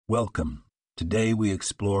Welcome. Today we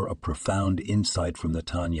explore a profound insight from the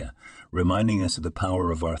Tanya, reminding us of the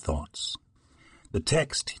power of our thoughts. The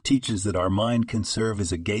text teaches that our mind can serve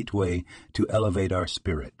as a gateway to elevate our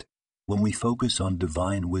spirit. When we focus on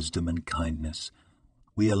divine wisdom and kindness,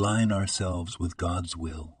 we align ourselves with God's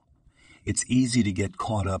will. It's easy to get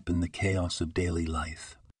caught up in the chaos of daily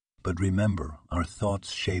life. But remember, our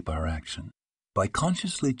thoughts shape our action. By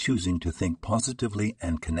consciously choosing to think positively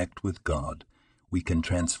and connect with God, we can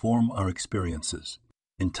transform our experiences.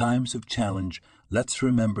 In times of challenge, let's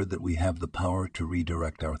remember that we have the power to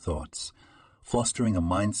redirect our thoughts, fostering a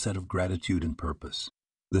mindset of gratitude and purpose.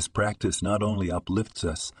 This practice not only uplifts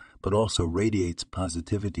us, but also radiates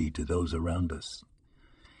positivity to those around us.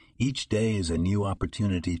 Each day is a new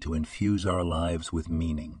opportunity to infuse our lives with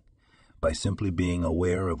meaning, by simply being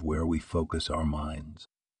aware of where we focus our minds.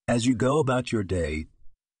 As you go about your day,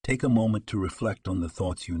 take a moment to reflect on the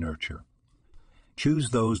thoughts you nurture. Choose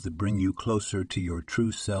those that bring you closer to your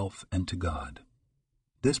true self and to God.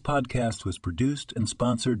 This podcast was produced and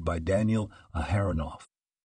sponsored by Daniel Aharonoff.